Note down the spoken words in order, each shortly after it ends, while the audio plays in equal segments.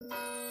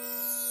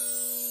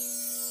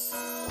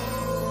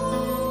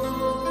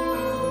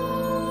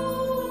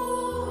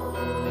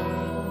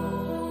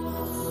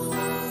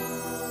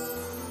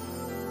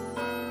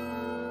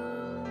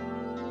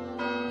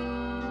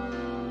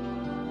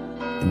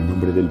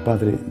nombre del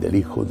Padre, del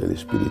Hijo, del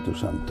Espíritu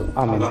Santo.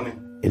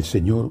 Amén. El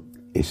Señor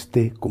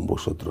esté con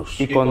vosotros.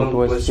 Y con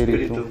tu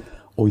espíritu.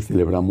 Hoy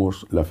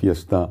celebramos la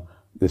fiesta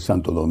de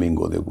Santo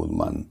Domingo de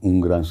Guzmán,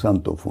 un gran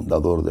santo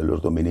fundador de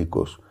los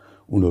dominicos,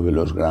 uno de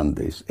los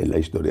grandes en la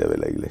historia de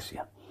la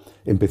Iglesia.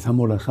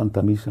 Empezamos la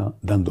Santa Misa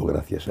dando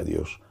gracias a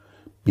Dios,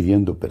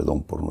 pidiendo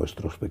perdón por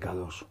nuestros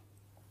pecados.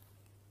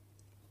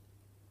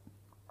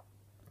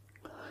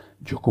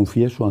 Yo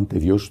confieso ante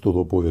Dios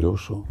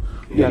Todopoderoso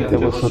Y ante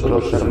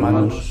vosotros,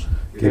 hermanos,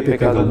 que he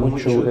pecado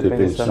mucho de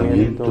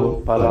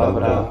pensamiento,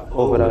 palabra,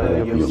 obra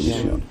y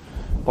omisión.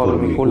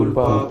 Por mi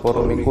culpa,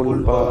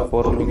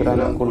 por mi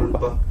gran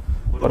culpa.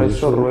 Por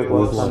eso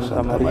ruego a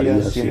Santa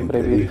María,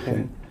 siempre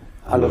Virgen,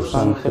 a los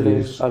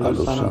ángeles, a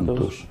los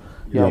santos,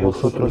 y a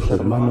vosotros,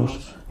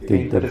 hermanos, que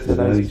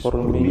intercedáis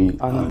por mí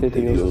ante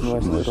Dios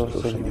nuestro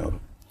Señor.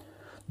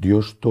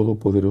 Dios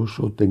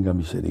Todopoderoso tenga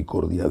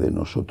misericordia de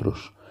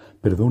nosotros,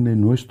 perdone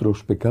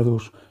nuestros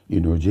pecados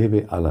y nos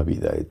lleve a la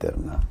vida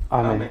eterna.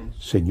 Amén.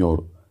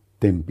 Señor,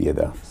 ten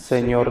piedad.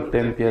 Señor,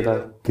 ten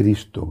piedad.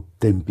 Cristo,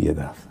 ten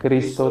piedad.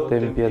 Cristo,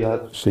 ten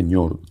piedad.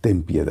 Señor,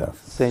 ten piedad.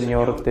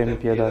 Señor, ten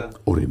piedad.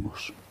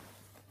 Oremos.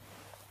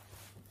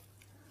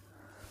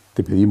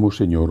 Te pedimos,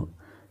 Señor,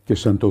 que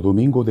Santo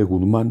Domingo de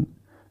Guzmán,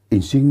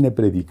 insigne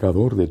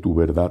predicador de tu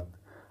verdad,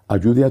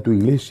 ayude a tu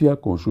Iglesia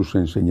con sus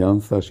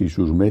enseñanzas y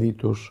sus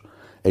méritos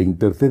e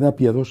interceda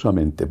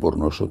piadosamente por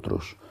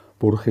nosotros,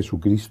 por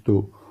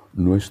Jesucristo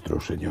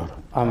nuestro Señor.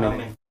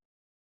 Amén.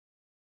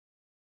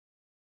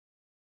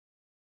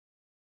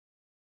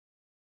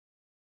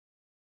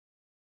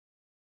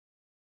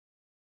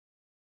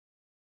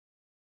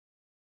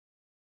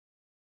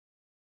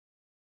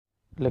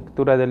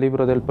 Lectura del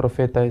libro del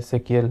profeta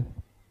Ezequiel.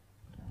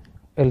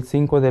 El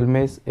 5 del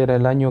mes era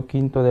el año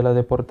 5 de la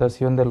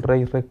deportación del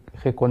rey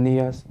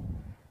Jeconías.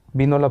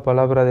 Vino la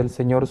palabra del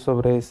Señor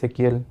sobre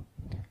Ezequiel,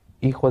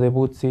 hijo de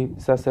Buzzi,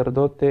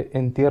 sacerdote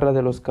en tierra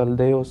de los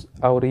caldeos,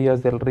 a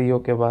orillas del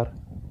río Quebar.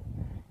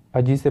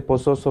 Allí se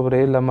posó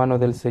sobre él la mano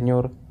del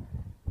Señor.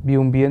 Vi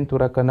un viento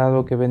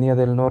huracanado que venía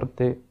del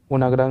norte,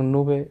 una gran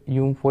nube y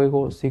un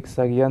fuego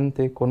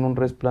zigzagueante con un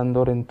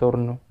resplandor en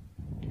torno.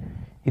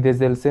 Y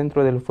desde el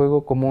centro del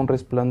fuego como un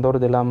resplandor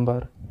del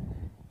ámbar,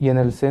 y en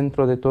el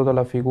centro de toda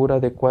la figura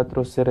de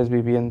 4 seres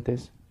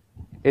vivientes.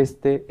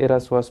 Este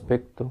era su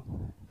aspecto,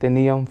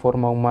 tenían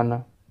forma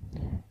humana,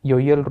 y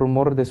oí el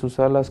rumor de sus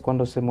alas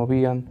cuando se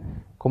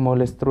movían, como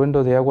el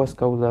estruendo de aguas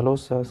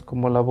caudalosas,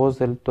 como la voz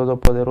del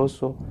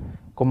Todopoderoso,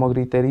 como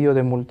griterío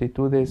de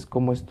multitudes,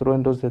 como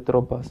estruendos de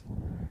tropas.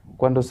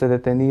 Cuando se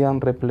detenían,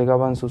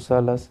 replegaban sus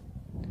alas.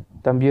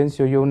 También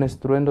se oyó un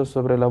estruendo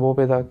sobre la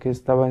bóveda que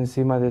estaba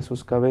encima de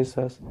sus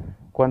cabezas.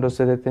 Cuando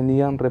se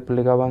detenían,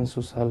 replegaban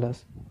sus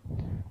alas.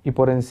 Y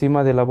por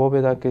encima de la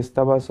bóveda que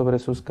estaba sobre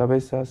sus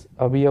cabezas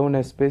había una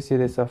especie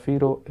de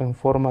zafiro en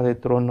forma de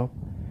trono.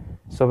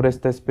 Sobre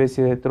esta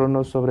especie de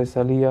trono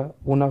sobresalía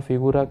una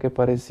figura que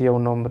parecía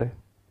un hombre.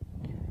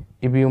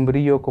 Y vi un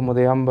brillo como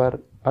de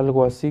ámbar,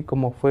 algo así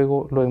como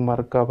fuego lo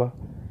enmarcaba.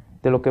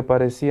 De lo que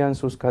parecían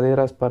sus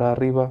caderas para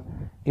arriba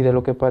y de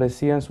lo que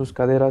parecían sus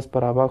caderas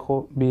para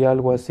abajo vi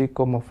algo así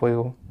como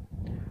fuego,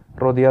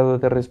 rodeado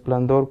de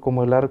resplandor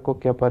como el arco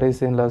que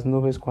aparece en las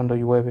nubes cuando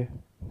llueve.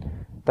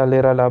 Tal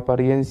era la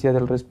apariencia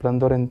del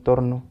resplandor en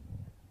torno,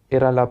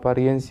 era la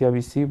apariencia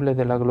visible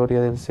de la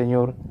gloria del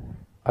Señor.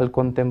 Al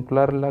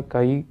contemplarla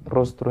caí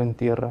rostro en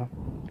tierra.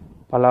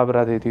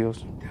 Palabra de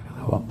Dios. Te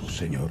alabamos,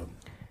 Señor.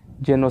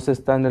 Llenos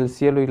están el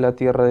cielo y la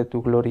tierra de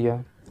tu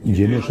gloria.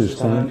 Llenos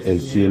están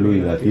el cielo y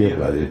la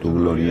tierra de tu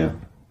gloria.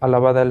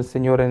 Alabad al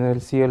Señor en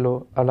el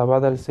cielo,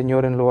 alabad al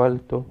Señor en lo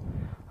alto,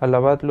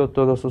 alabadlo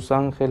todos sus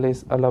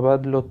ángeles,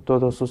 alabadlo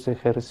todos sus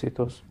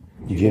ejércitos.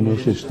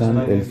 Llenos están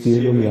el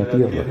cielo y la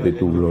tierra de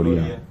tu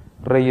gloria.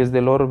 Reyes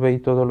del orbe y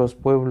todos los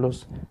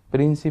pueblos,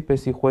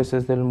 príncipes y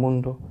jueces del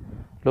mundo,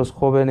 los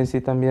jóvenes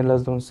y también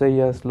las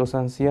doncellas, los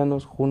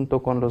ancianos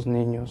junto con los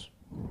niños.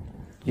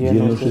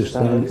 Llenos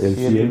están el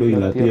cielo y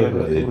la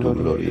tierra de tu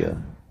gloria.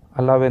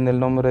 Alaben el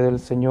nombre del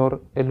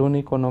Señor, el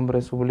único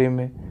nombre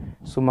sublime,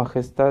 su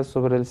majestad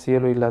sobre el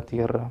cielo y la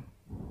tierra.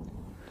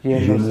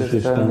 Llenos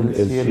están el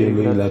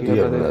cielo y la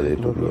tierra de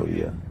tu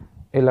gloria.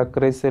 Él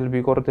acrece el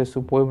vigor de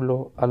su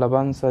pueblo,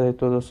 alabanza de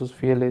todos sus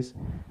fieles,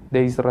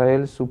 de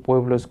Israel su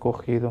pueblo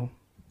escogido.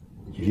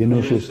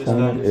 Llenos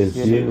están el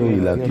cielo y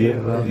la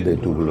tierra de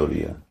tu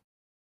gloria.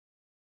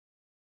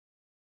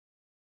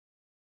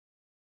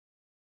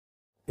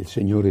 El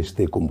Señor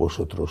esté con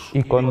vosotros.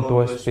 Y con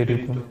tu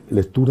espíritu.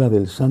 Lectura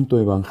del Santo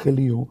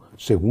Evangelio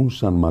según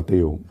San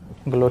Mateo.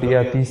 Gloria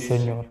a ti,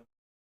 Señor.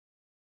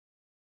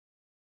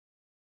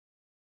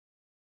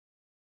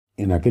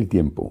 En aquel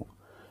tiempo,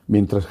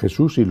 mientras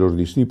Jesús y los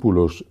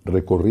discípulos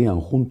recorrían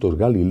juntos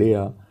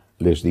Galilea,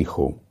 les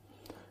dijo: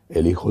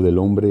 El Hijo del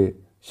Hombre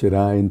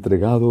será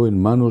entregado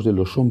en manos de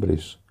los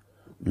hombres,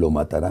 lo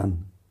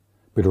matarán,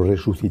 pero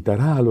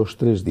resucitará a los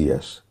 3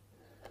 días.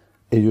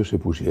 Ellos se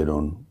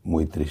pusieron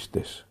muy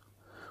tristes.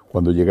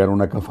 Cuando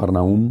llegaron a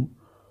Cafarnaúm,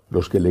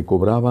 los que le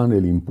cobraban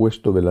el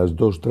impuesto de las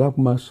 2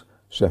 dracmas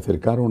se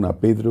acercaron a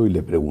Pedro y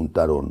le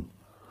preguntaron: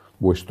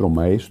 ¿vuestro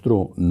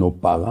maestro no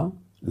paga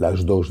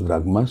las 2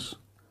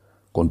 dracmas?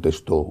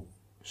 Contestó,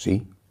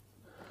 sí.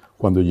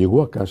 Cuando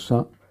llegó a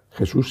casa,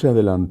 Jesús se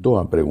adelantó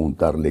a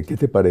preguntarle, ¿qué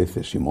te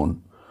parece,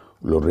 Simón?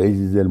 ¿Los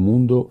reyes del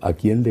mundo a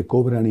quién le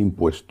cobran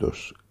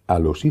impuestos? ¿A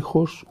los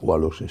hijos o a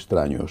los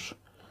extraños?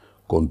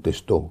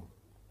 Contestó,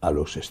 a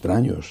los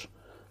extraños.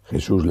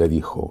 Jesús le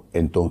dijo,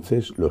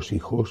 entonces los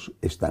hijos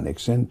están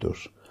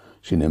exentos.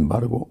 Sin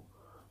embargo,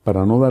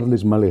 para no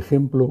darles mal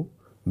ejemplo,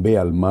 ve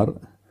al mar,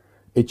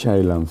 echa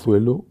el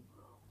anzuelo,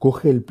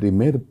 coge el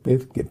primer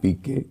pez que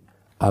pique,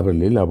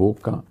 ábrele la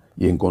boca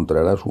y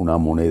encontrarás una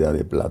moneda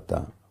de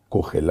plata.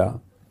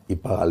 Cógela y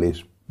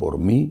págales por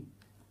mí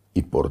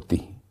y por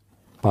ti.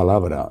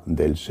 Palabra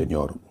del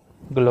Señor.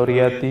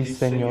 Gloria a ti,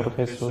 Señor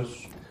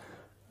Jesús.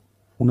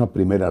 Una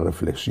primera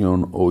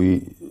reflexión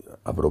hoy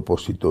a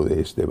propósito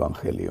de este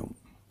Evangelio.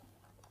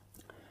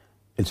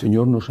 El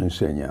Señor nos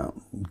enseña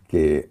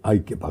que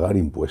hay que pagar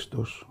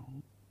impuestos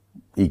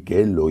y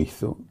que Él lo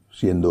hizo,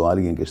 siendo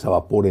alguien que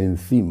estaba por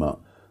encima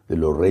de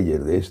los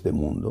reyes de este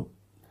mundo.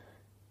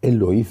 Él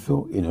lo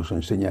hizo y nos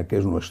enseña que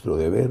es nuestro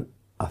deber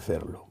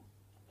hacerlo.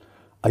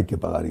 Hay que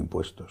pagar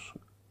impuestos.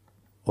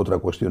 Otra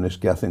cuestión es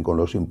qué hacen con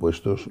los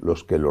impuestos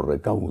los que los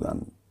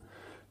recaudan.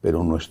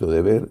 Pero nuestro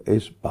deber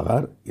es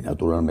pagar y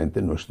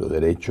naturalmente nuestro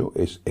derecho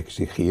es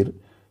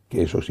exigir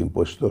que esos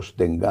impuestos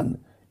tengan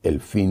el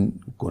fin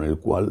por el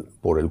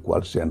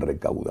cual se han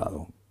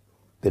recaudado.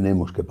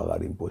 Tenemos que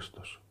pagar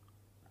impuestos.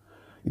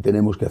 Y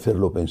tenemos que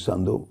hacerlo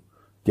pensando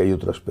que hay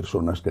otras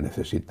personas que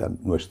necesitan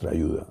nuestra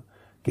ayuda,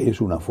 que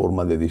es una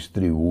forma de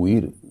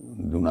distribuir,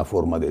 de una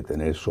forma de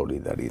tener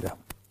solidaridad.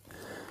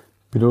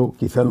 Pero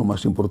quizá lo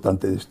más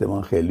importante de este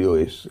Evangelio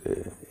es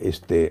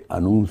este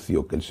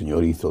anuncio que el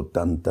Señor hizo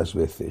tantas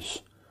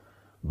veces.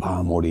 Va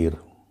a morir,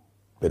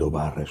 pero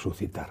va a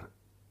resucitar.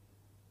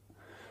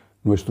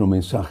 Nuestro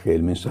mensaje,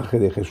 el mensaje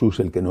de Jesús,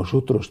 el que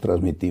nosotros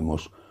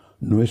transmitimos,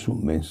 no es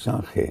un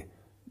mensaje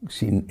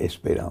sin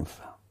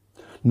esperanza.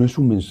 No es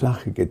un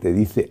mensaje que te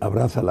dice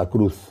abraza la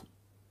cruz.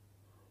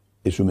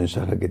 Es un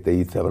mensaje que te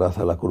dice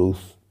abraza la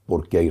cruz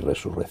porque hay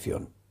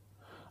resurrección.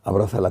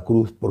 Abraza la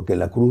cruz porque en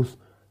la cruz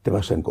te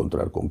vas a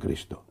encontrar con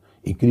Cristo.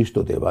 Y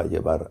Cristo te va a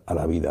llevar a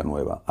la vida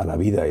nueva, a la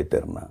vida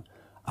eterna,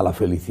 a la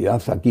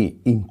felicidad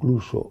aquí,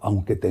 incluso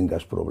aunque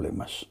tengas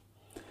problemas.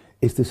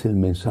 Este es el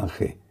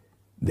mensaje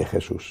de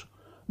Jesús.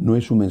 No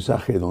es un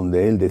mensaje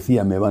donde Él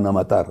decía me van a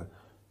matar,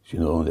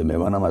 sino donde me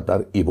van a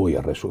matar y voy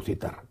a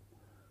resucitar.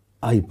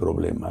 Hay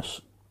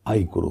problemas,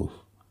 hay cruz,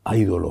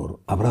 hay dolor.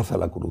 Abraza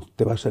la cruz,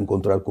 te vas a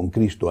encontrar con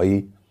Cristo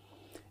ahí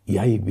y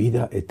hay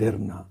vida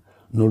eterna.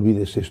 No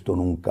olvides esto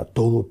nunca,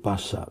 todo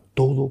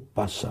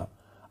pasa,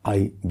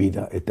 hay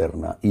vida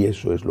eterna y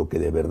eso es lo que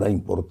de verdad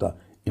importa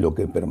y lo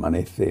que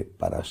permanece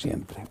para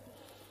siempre.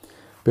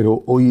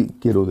 Pero hoy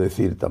quiero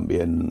decir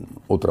también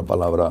otra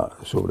palabra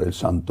sobre el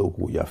santo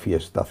cuya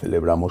fiesta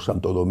celebramos,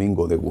 Santo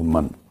Domingo de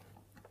Guzmán.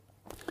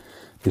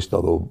 He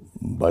estado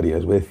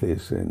varias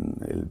veces en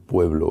el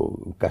pueblo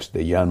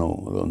castellano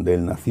donde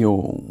él nació,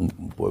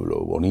 un pueblo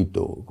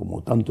bonito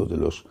como tantos de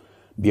los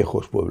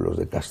viejos pueblos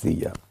de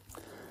Castilla.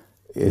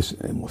 Es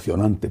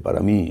emocionante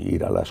para mí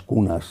ir a las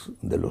cunas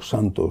de los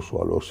santos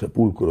o a los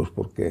sepulcros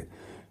porque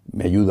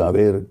me ayuda a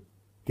ver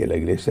que la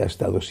iglesia ha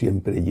estado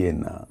siempre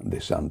llena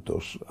de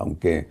santos,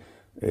 aunque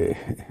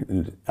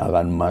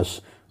hagan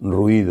más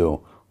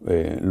ruido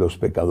los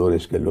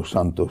pecadores que los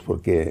santos,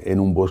 porque en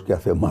un bosque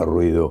hace más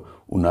ruido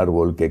un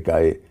árbol que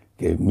cae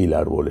que 1000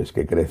 árboles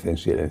que crecen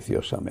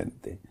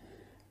silenciosamente.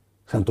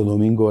 Santo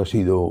Domingo ha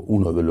sido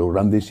uno de los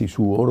grandes y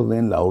su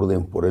orden, la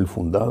orden por él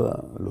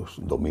fundada,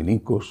 los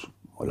dominicos,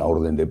 la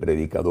orden de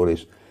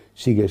predicadores,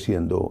 sigue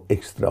siendo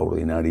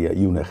extraordinaria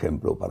y un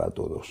ejemplo para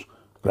todos.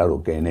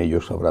 Claro que en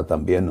ellos habrá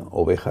también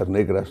ovejas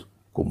negras,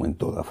 como en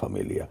toda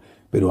familia,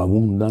 pero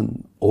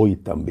abundan hoy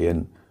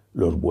también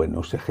los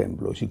buenos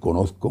ejemplos y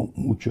conozco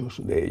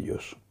muchos de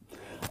ellos.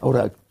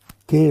 Ahora,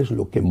 ¿qué es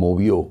lo que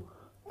movió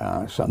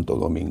a Santo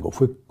Domingo?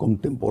 Fue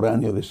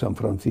contemporáneo de San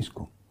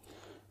Francisco.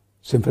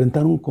 Se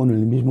enfrentaron con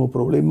el mismo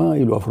problema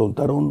y lo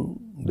afrontaron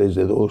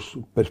desde 2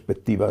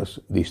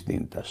 perspectivas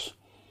distintas.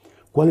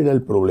 ¿Cuál era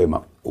el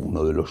problema?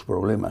 Uno de los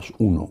problemas,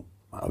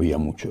 había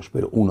muchos,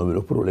 pero uno de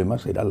los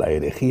problemas era la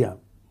herejía.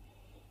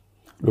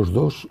 Los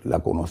 2 la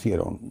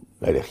conocieron,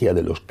 la herejía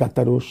de los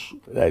cátaros,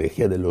 la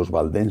herejía de los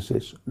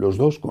valdenses, los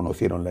 2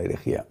 conocieron la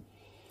herejía.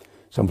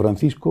 San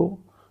Francisco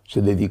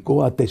se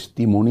dedicó a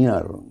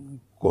testimoniar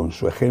con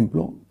su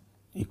ejemplo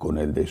y con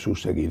el de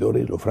sus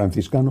seguidores, los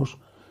franciscanos,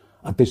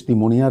 a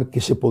testimoniar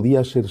que se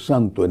podía ser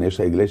santo en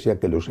esa iglesia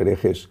que los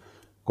herejes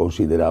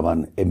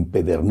consideraban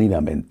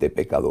empedernidamente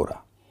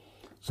pecadora.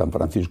 San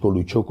Francisco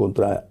luchó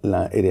contra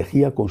la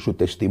herejía con su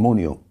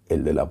testimonio,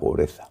 el de la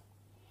pobreza.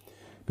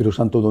 Pero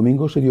Santo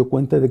Domingo se dio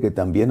cuenta de que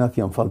también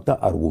hacían falta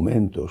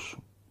argumentos,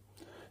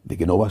 de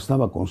que no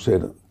bastaba con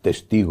ser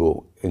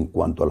testigo en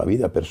cuanto a la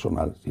vida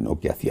personal, sino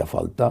que hacía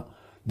falta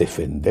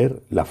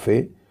defender la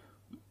fe,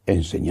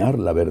 enseñar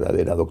la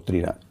verdadera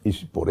doctrina. Y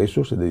por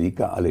eso se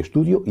dedica al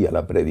estudio y a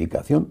la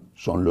predicación.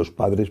 Son los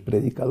padres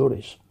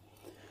predicadores.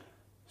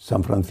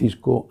 San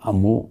Francisco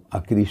amó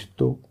a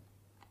Cristo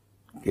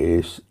que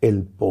es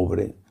el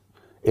pobre,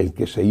 el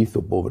que se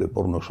hizo pobre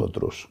por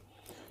nosotros.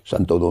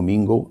 Santo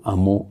Domingo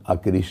amó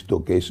a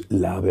Cristo, que es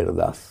la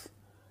verdad.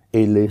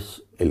 Él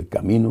es el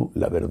camino,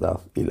 la verdad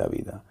y la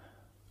vida.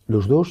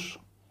 Los dos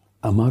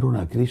amaron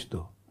a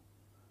Cristo.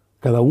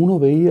 Cada uno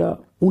veía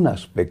un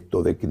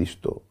aspecto de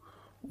Cristo,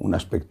 un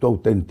aspecto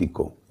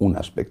auténtico, un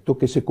aspecto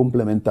que se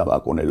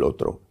complementaba con el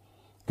otro.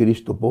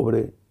 Cristo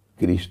pobre,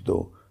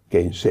 Cristo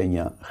que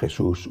enseña,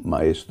 Jesús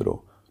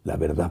maestro, la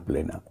verdad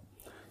plena.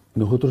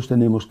 Nosotros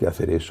tenemos que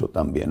hacer eso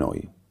también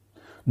hoy.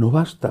 No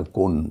basta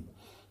con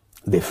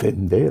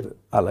defender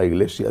a la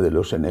Iglesia de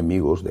los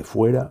enemigos de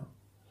fuera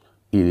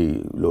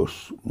y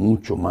los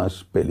mucho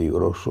más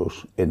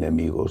peligrosos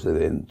enemigos de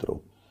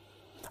dentro.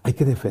 Hay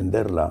que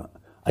defenderla,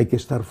 hay que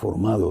estar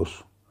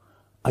formados,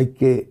 hay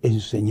que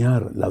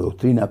enseñar la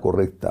doctrina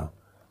correcta,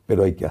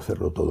 pero hay que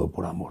hacerlo todo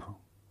por amor.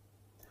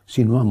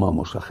 Si no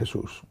amamos a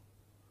Jesús,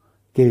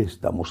 ¿qué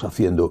estamos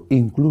haciendo?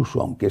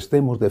 Incluso aunque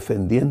estemos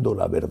defendiendo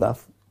la verdad,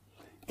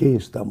 ¿qué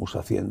estamos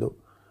haciendo?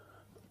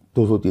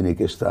 Todo tiene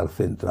que estar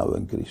centrado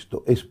en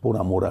Cristo. Es por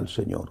amor al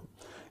Señor,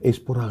 es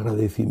por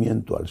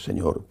agradecimiento al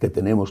Señor que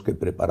tenemos que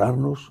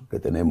prepararnos, que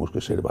tenemos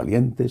que ser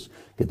valientes,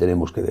 que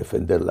tenemos que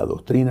defender la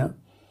doctrina.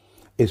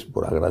 Es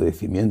por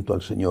agradecimiento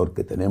al Señor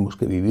que tenemos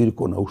que vivir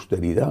con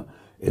austeridad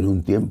en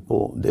un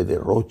tiempo de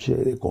derroche,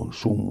 de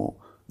consumo,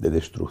 de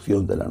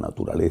destrucción de la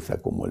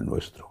naturaleza como el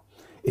nuestro.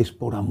 Es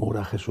por amor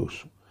a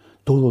Jesús.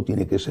 Todo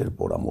tiene que ser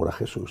por amor a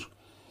Jesús.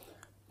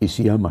 Y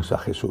si amas a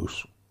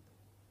Jesús,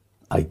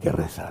 hay que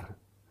rezar.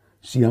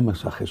 Si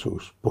amas a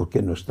Jesús, ¿por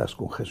qué no estás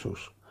con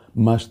Jesús?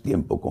 Más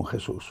tiempo con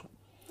Jesús.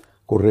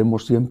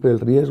 Corremos siempre el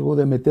riesgo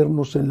de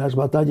meternos en las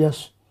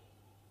batallas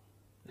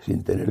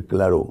sin tener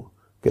claro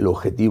que el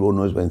objetivo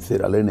no es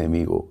vencer al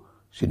enemigo,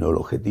 sino el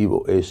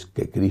objetivo es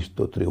que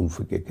Cristo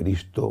triunfe, que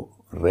Cristo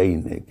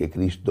reine, que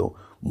Cristo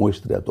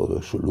muestre a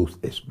todos su luz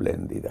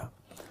espléndida.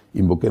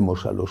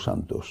 Invoquemos a los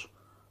santos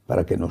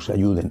para que nos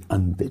ayuden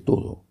ante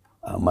todo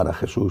a amar a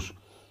Jesús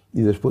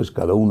y después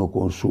cada uno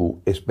con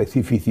su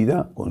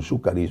especificidad, con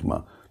su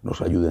carisma,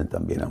 nos ayuden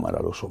también a amar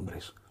a los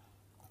hombres.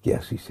 Que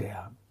así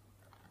sea.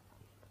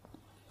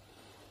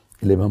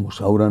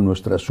 Elevamos ahora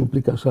nuestras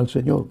súplicas al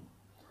Señor.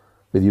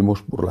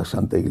 Pedimos por la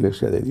Santa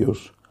Iglesia de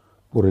Dios,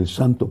 por el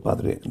Santo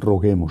Padre,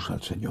 roguemos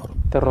al Señor.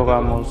 Te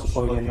rogamos,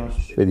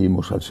 óyenos.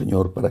 Pedimos al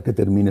Señor para que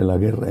termine la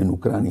guerra en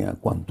Ucrania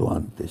cuanto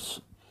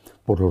antes,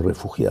 por los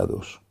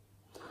refugiados,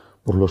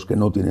 por los que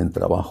no tienen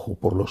trabajo,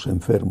 por los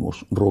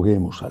enfermos,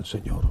 roguemos al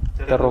Señor.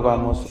 Te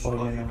rogamos,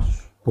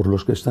 óyenos. Por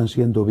los que están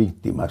siendo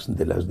víctimas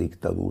de las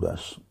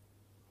dictaduras,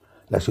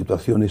 la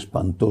situación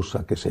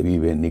espantosa que se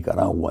vive en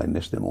Nicaragua en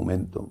este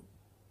momento,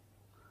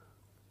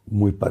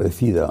 muy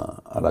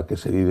parecida a la que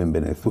se vive en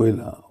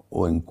Venezuela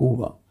o en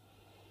Cuba,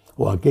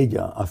 o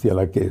aquella hacia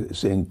la que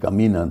se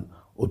encaminan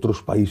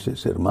otros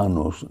países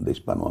hermanos de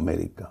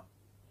Hispanoamérica.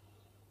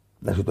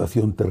 La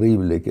situación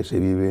terrible que se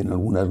vive en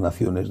algunas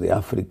naciones de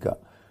África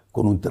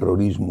con un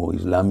terrorismo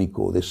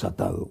islámico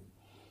desatado.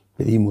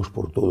 Pedimos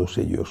por todos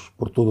ellos,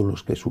 por todos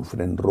los que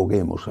sufren,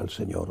 roguemos al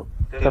Señor.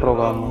 Te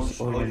rogamos,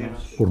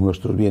 óyenos. Por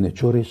nuestros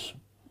bienhechores,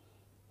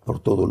 por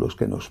todos los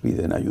que nos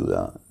piden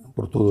ayuda,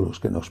 por todos los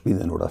que nos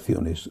piden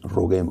oraciones,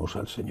 roguemos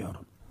al Señor.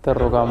 Te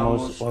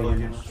rogamos,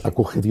 óyenos.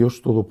 Acoge,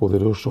 Dios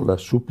Todopoderoso,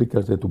 las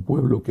súplicas de tu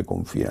pueblo que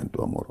confía en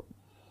tu amor.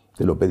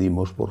 Te lo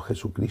pedimos por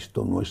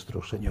Jesucristo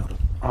nuestro Señor.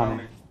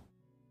 Amén.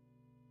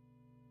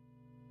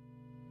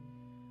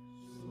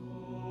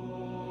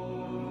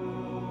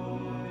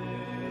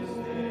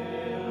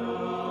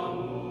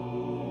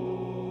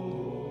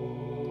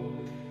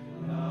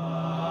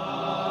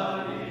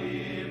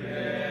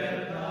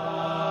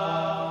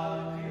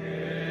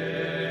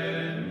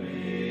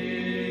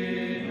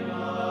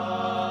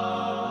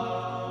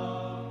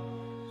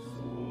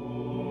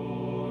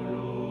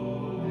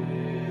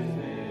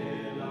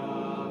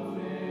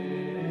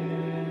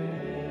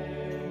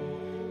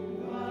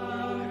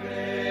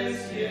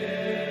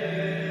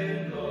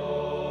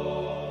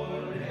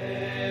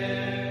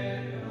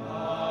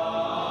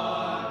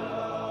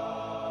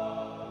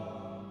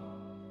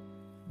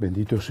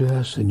 Bendito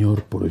seas,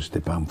 Señor, por este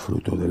pan,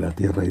 fruto de la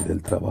tierra y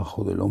del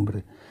trabajo del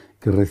hombre,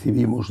 que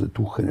recibimos de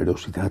tu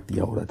generosidad y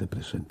ahora te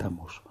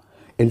presentamos.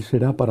 Él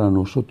será para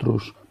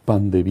nosotros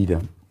pan de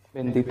vida.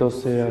 Bendito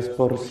seas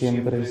por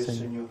siempre,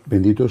 Señor.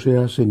 Bendito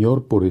seas,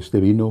 Señor, por este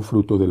vino,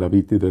 fruto de la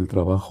vid y del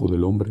trabajo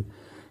del hombre,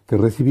 que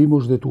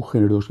recibimos de tu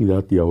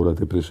generosidad y ahora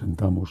te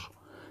presentamos.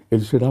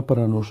 Él será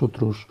para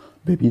nosotros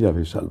bebida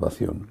de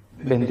salvación.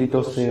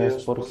 Bendito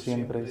seas por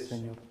siempre,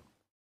 Señor.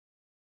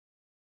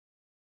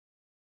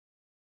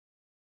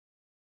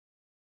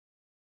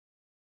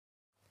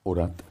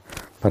 Orad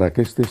para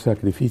que este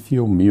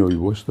sacrificio mío y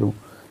vuestro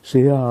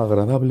sea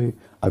agradable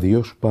a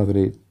Dios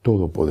Padre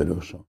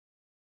Todopoderoso.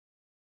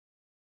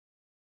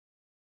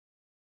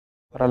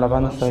 Para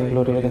alabanza y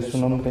gloria de su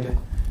nombre,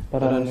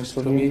 para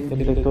nuestro bien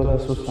y de toda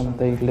su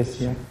santa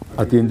Iglesia.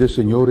 Atiende,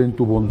 Señor, en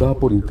tu bondad,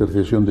 por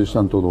intercesión de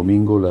Santo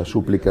Domingo, las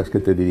súplicas que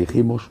te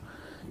dirigimos,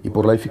 y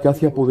por la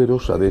eficacia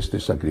poderosa de este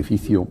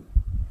sacrificio,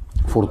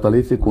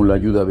 Fortalece con la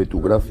ayuda de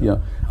tu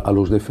gracia a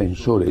los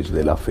defensores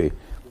de la fe.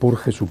 Por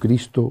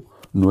Jesucristo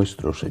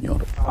nuestro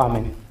Señor.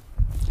 Amén.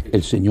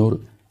 El Señor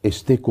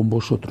esté con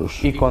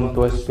vosotros. Y con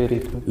tu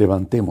espíritu.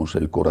 Levantemos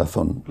el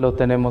corazón. Lo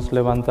tenemos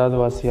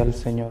levantado hacia el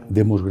Señor.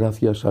 Demos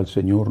gracias al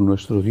Señor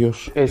nuestro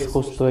Dios. Es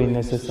justo y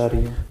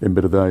necesario. En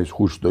verdad es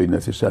justo y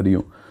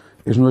necesario.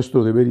 Es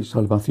nuestro deber y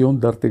salvación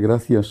darte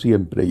gracias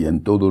siempre y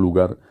en todo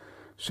lugar,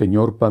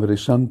 Señor Padre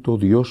Santo,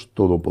 Dios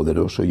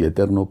Todopoderoso y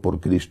Eterno, por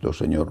Cristo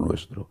Señor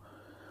nuestro.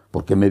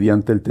 Porque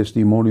mediante el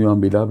testimonio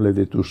admirable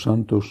de tus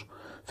santos,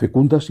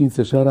 fecundas sin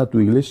cesar a tu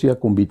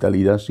Iglesia con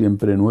vitalidad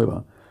siempre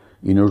nueva,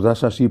 y nos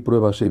das así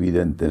pruebas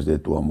evidentes de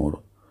tu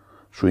amor.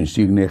 Su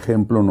insigne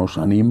ejemplo nos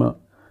anima,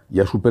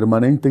 y a su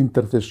permanente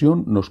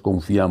intercesión nos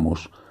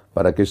confiamos,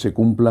 para que se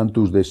cumplan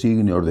tus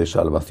designios de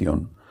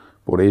salvación.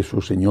 Por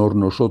eso, Señor,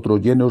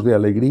 nosotros, llenos de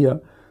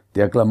alegría,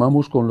 te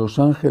aclamamos con los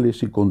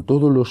ángeles y con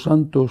todos los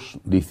santos,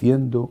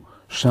 diciendo: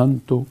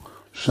 Santo,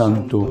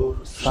 Santo,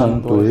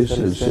 Santo es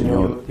el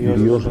Señor,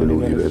 Dios del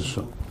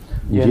universo.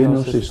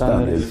 Llenos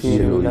están el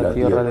cielo y la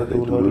tierra de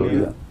tu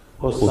gloria.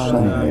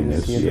 Hosana en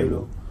el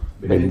cielo.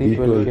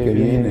 Bendito el que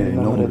viene en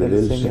nombre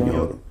del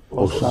Señor.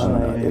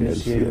 Hosana en el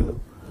cielo.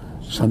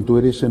 Santo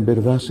eres en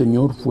verdad,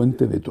 Señor,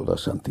 fuente de toda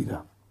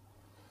santidad.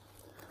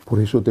 Por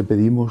eso te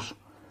pedimos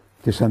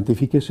que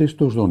santifiques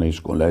estos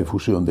dones con la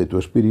efusión de tu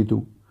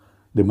Espíritu,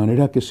 de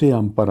manera que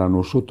sean para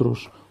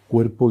nosotros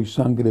cuerpo y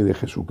sangre de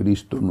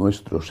Jesucristo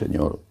nuestro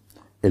Señor,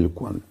 el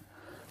cual,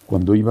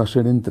 cuando iba a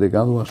ser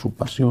entregado a su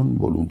pasión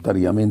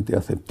voluntariamente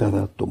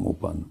aceptada, tomó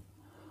pan.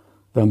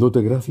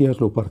 Dándote gracias,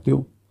 lo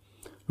partió,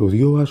 lo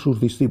dio a sus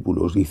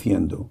discípulos,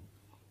 diciendo: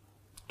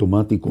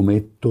 Tomad y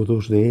comed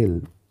todos de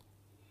él,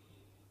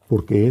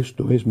 porque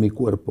esto es mi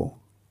cuerpo,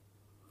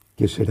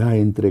 que será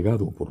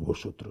entregado por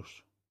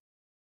vosotros.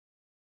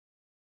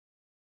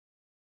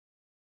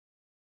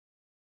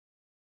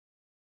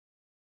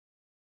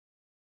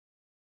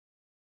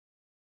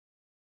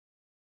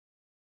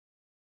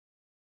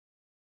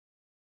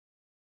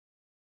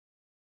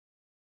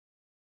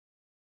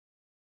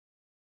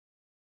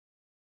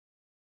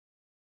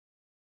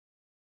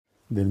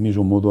 Del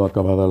mismo modo,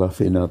 acabada la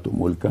cena,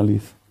 tomó el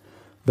cáliz,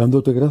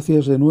 dándote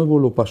gracias de nuevo,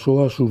 lo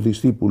pasó a sus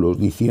discípulos,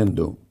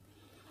 diciendo: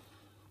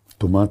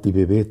 Tomad y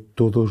bebed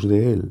todos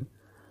de él,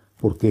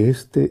 porque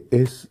este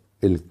es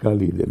el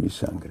cáliz de mi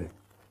sangre,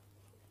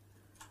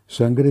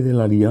 sangre de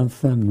la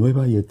alianza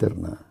nueva y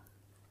eterna,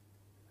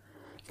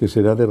 que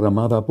será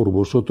derramada por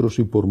vosotros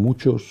y por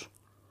muchos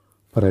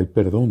para el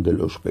perdón de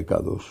los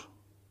pecados.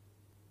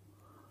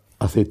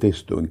 Haced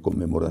esto en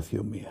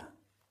conmemoración mía.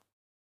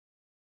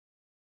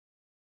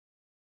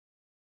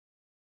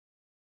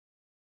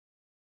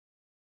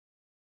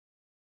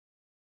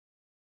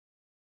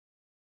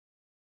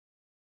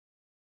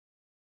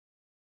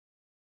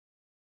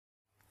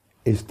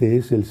 Este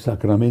es el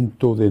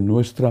sacramento de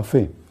nuestra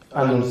fe.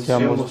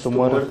 Anunciamos tu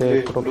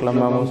muerte,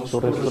 proclamamos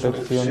tu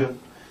resurrección.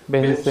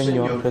 Ven,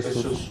 Señor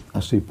Jesús.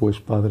 Así pues,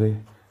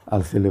 Padre,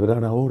 al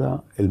celebrar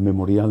ahora el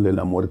memorial de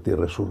la muerte y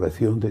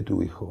resurrección de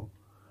tu Hijo,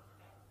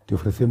 te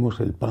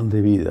ofrecemos el pan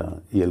de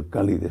vida y el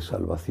cáliz de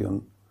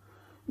salvación,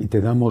 y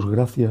te damos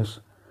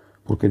gracias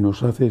porque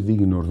nos haces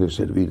dignos de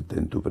servirte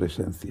en tu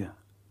presencia.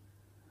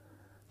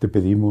 Te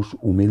pedimos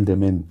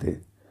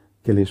humildemente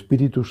que el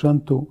Espíritu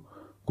Santo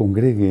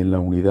congregue en la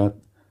unidad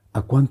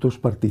a cuantos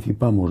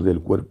participamos del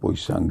cuerpo y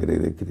sangre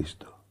de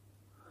Cristo.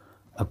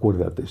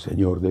 Acuérdate,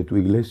 Señor, de tu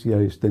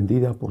Iglesia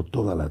extendida por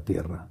toda la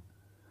tierra,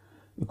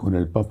 y con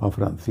el Papa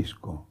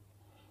Francisco,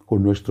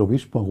 con nuestro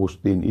obispo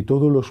Agustín y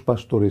todos los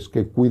pastores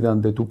que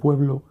cuidan de tu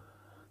pueblo,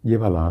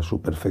 llévala a su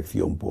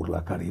perfección por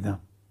la caridad.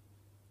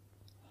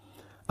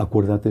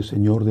 Acuérdate,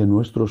 Señor, de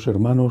nuestros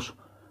hermanos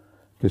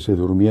que se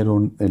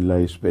durmieron en la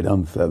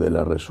esperanza de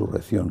la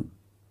resurrección,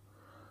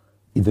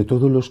 y de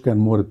todos los que han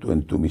muerto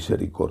en tu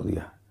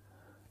misericordia.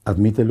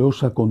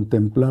 Admítelos a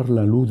contemplar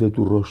la luz de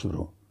tu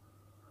rostro.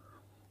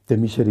 Ten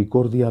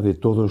misericordia de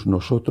todos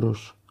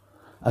nosotros,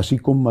 así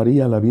con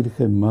María la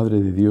Virgen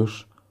Madre de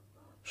Dios,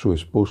 su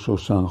esposo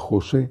San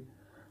José,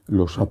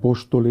 los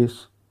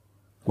apóstoles,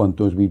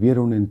 cuantos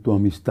vivieron en tu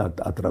amistad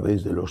a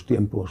través de los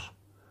tiempos,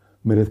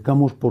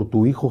 merezcamos por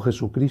tu Hijo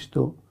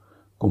Jesucristo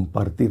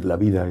compartir la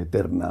vida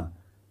eterna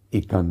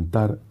y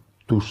cantar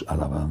tus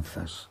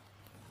alabanzas.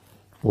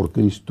 Por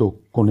Cristo,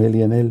 con Él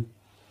y en Él,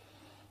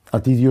 a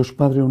ti, Dios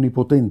Padre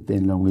Omnipotente,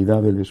 en la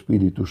unidad del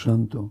Espíritu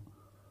Santo,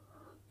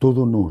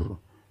 todo honor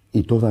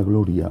y toda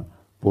gloria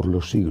por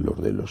los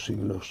siglos de los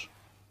siglos.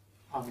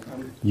 Amén.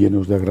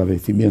 Llenos de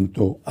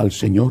agradecimiento al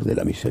Señor de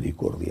la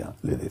misericordia,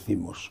 le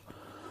decimos: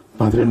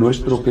 Padre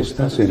nuestro que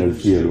estás en el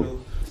cielo,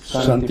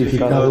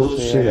 santificado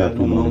sea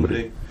tu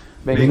nombre.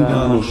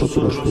 Venga a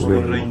nosotros tu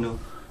reino.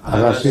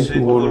 Hágase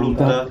tu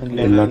voluntad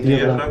en la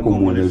tierra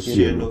como en el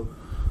cielo.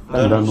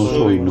 Danos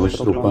hoy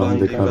nuestro pan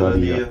de cada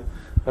día.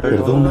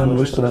 Perdona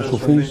nuestras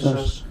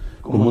ofensas,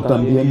 como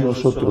también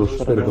nosotros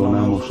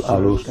perdonamos a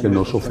los que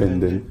nos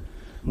ofenden.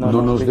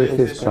 No nos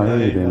dejes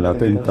caer en la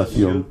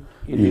tentación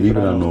y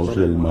líbranos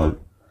del mal.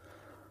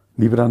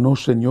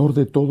 Líbranos, Señor,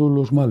 de todos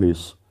los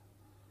males.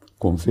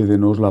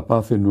 concédenos la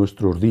paz en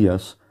nuestros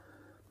días,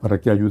 para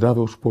que,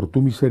 ayudados por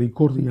tu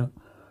misericordia,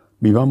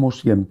 vivamos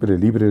siempre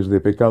libres de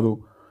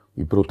pecado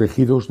y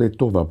protegidos de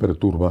toda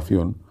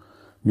perturbación,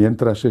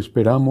 mientras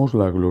esperamos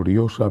la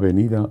gloriosa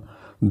venida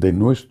de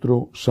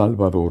nuestro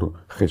Salvador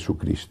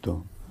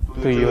Jesucristo.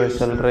 Tuyo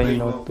es el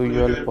reino,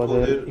 tuyo el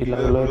poder y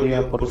la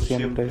gloria por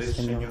siempre,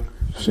 Señor.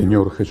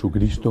 Señor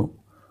Jesucristo,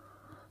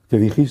 que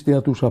dijiste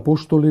a tus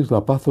apóstoles: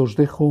 la paz os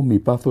dejo, mi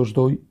paz os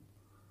doy,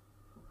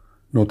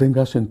 no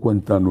tengas en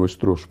cuenta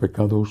nuestros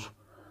pecados,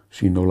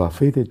 sino la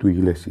fe de tu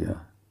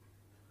Iglesia.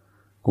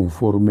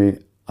 Conforme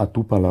a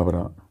tu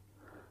palabra,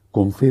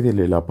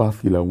 concédele la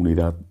paz y la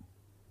unidad,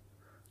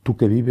 tú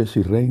que vives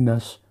y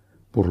reinas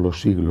por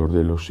los siglos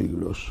de los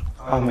siglos.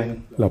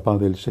 Amén. La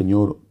paz del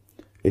Señor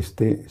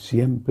esté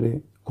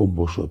siempre con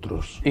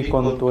vosotros. Y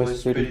con tu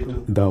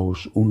espíritu.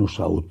 Daos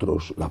unos a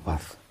otros la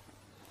paz.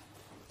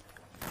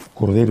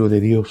 Cordero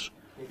de Dios,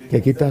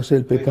 que quitas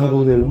el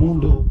pecado del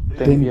mundo,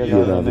 ten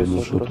piedad de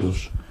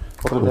nosotros.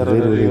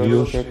 Cordero de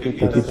Dios, que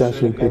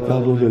quitas el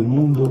pecado del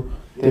mundo,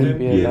 ten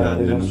piedad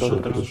de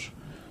nosotros.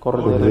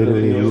 Cordero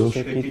de Dios,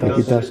 que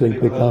quitas el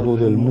pecado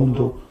del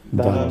mundo,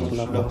 danos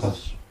la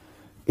paz.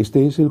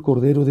 Este es el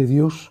Cordero de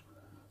Dios,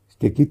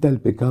 que quita el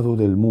pecado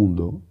del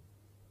mundo.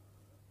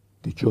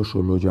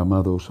 Dichosos los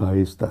llamados a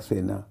esta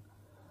cena.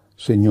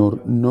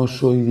 Señor, no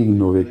soy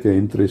digno de que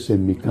entres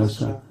en mi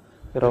casa,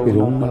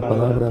 pero una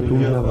palabra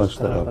tuya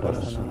bastará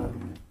para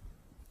sanarme.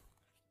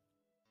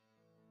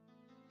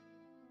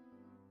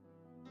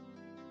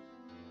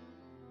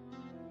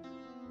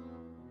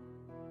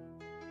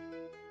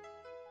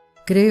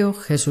 Creo,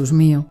 Jesús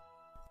mío,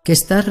 que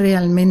estás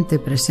realmente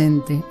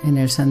presente en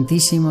el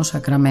Santísimo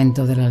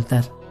Sacramento del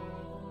altar.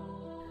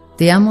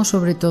 Te amo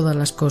sobre todas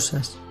las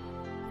cosas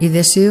y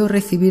deseo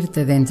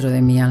recibirte dentro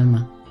de mi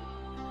alma.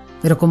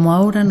 Pero como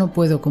ahora no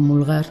puedo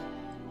comulgar,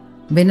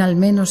 ven al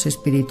menos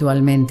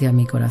espiritualmente a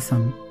mi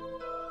corazón.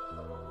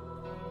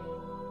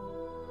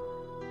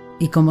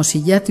 Y como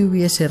si ya te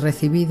hubiese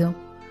recibido,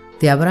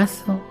 te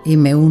abrazo y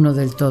me uno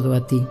del todo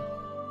a ti.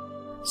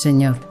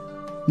 Señor,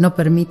 no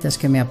permitas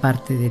que me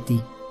aparte de ti.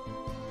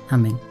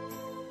 Amén.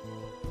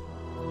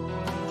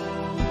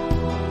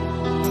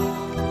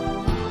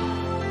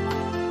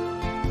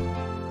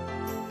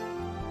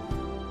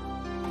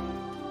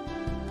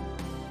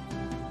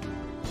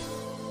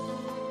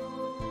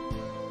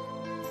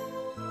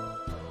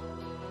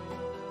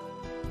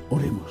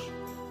 Oremos.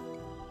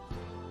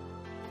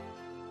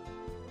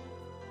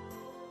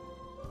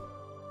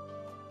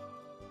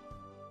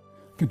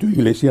 Que tu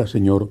Iglesia,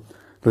 Señor,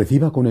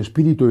 reciba con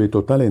espíritu de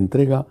total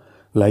entrega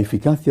la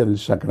eficacia del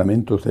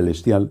sacramento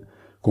celestial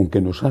con que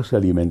nos has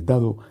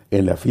alimentado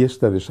en la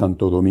fiesta de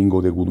Santo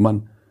Domingo de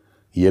Guzmán,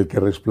 y el que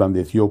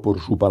resplandeció por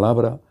su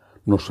palabra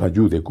nos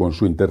ayude con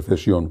su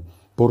intercesión.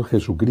 Por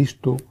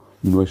Jesucristo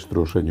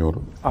nuestro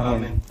Señor.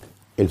 Amén.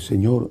 El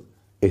Señor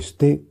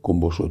esté con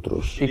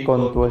vosotros. Y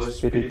con tu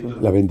espíritu.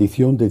 La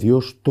bendición de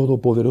Dios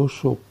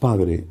Todopoderoso,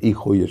 Padre,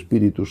 Hijo y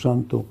Espíritu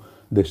Santo,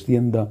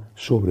 descienda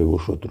sobre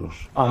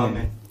vosotros.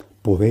 Amén.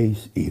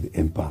 Podéis ir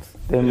en paz.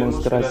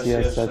 Demos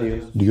gracias a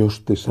Dios.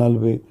 Dios te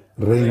salve,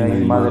 Reina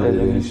y Madre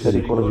de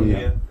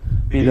misericordia,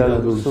 vida,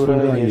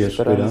 dulzura y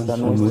esperanza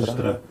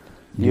nuestra.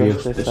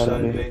 Dios te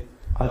salve.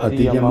 A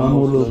ti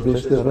llamamos los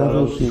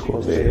desterrados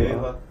hijos de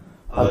Eva.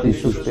 A ti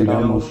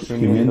suspiramos,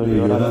 gimiendo y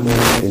llorando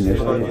en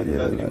esta valle de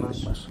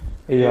lágrimas.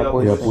 Ella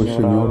pues,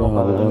 Señora,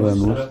 abogada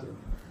nuestra,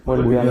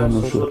 vuelve a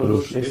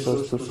nosotros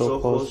esos tus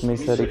ojos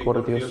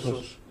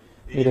misericordiosos,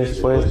 y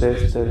después de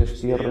este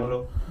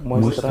destierro,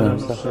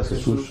 muéstranos a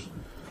Jesús,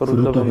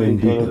 fruto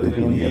bendito de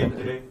tu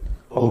vientre,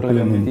 oh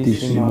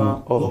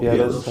clementísima, oh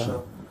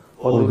piadosa,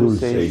 oh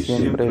dulce y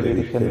siempre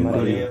Virgen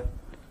María.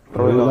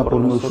 Ruega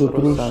por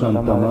nosotros,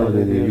 Santa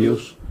Madre de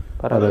Dios,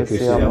 para que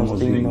seamos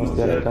dignos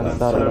de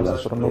alcanzar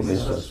las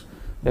promesas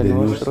de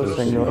nuestro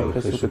Señor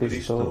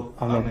Jesucristo.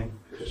 Amén.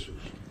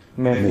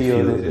 Me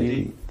fío de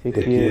ti, te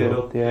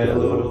quiero, te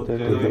adoro, te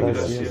doy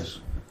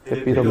gracias, te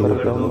pido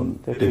perdón,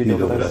 te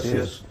pido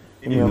gracias,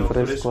 y me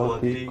ofrezco a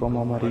ti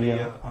como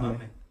María.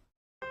 Amén.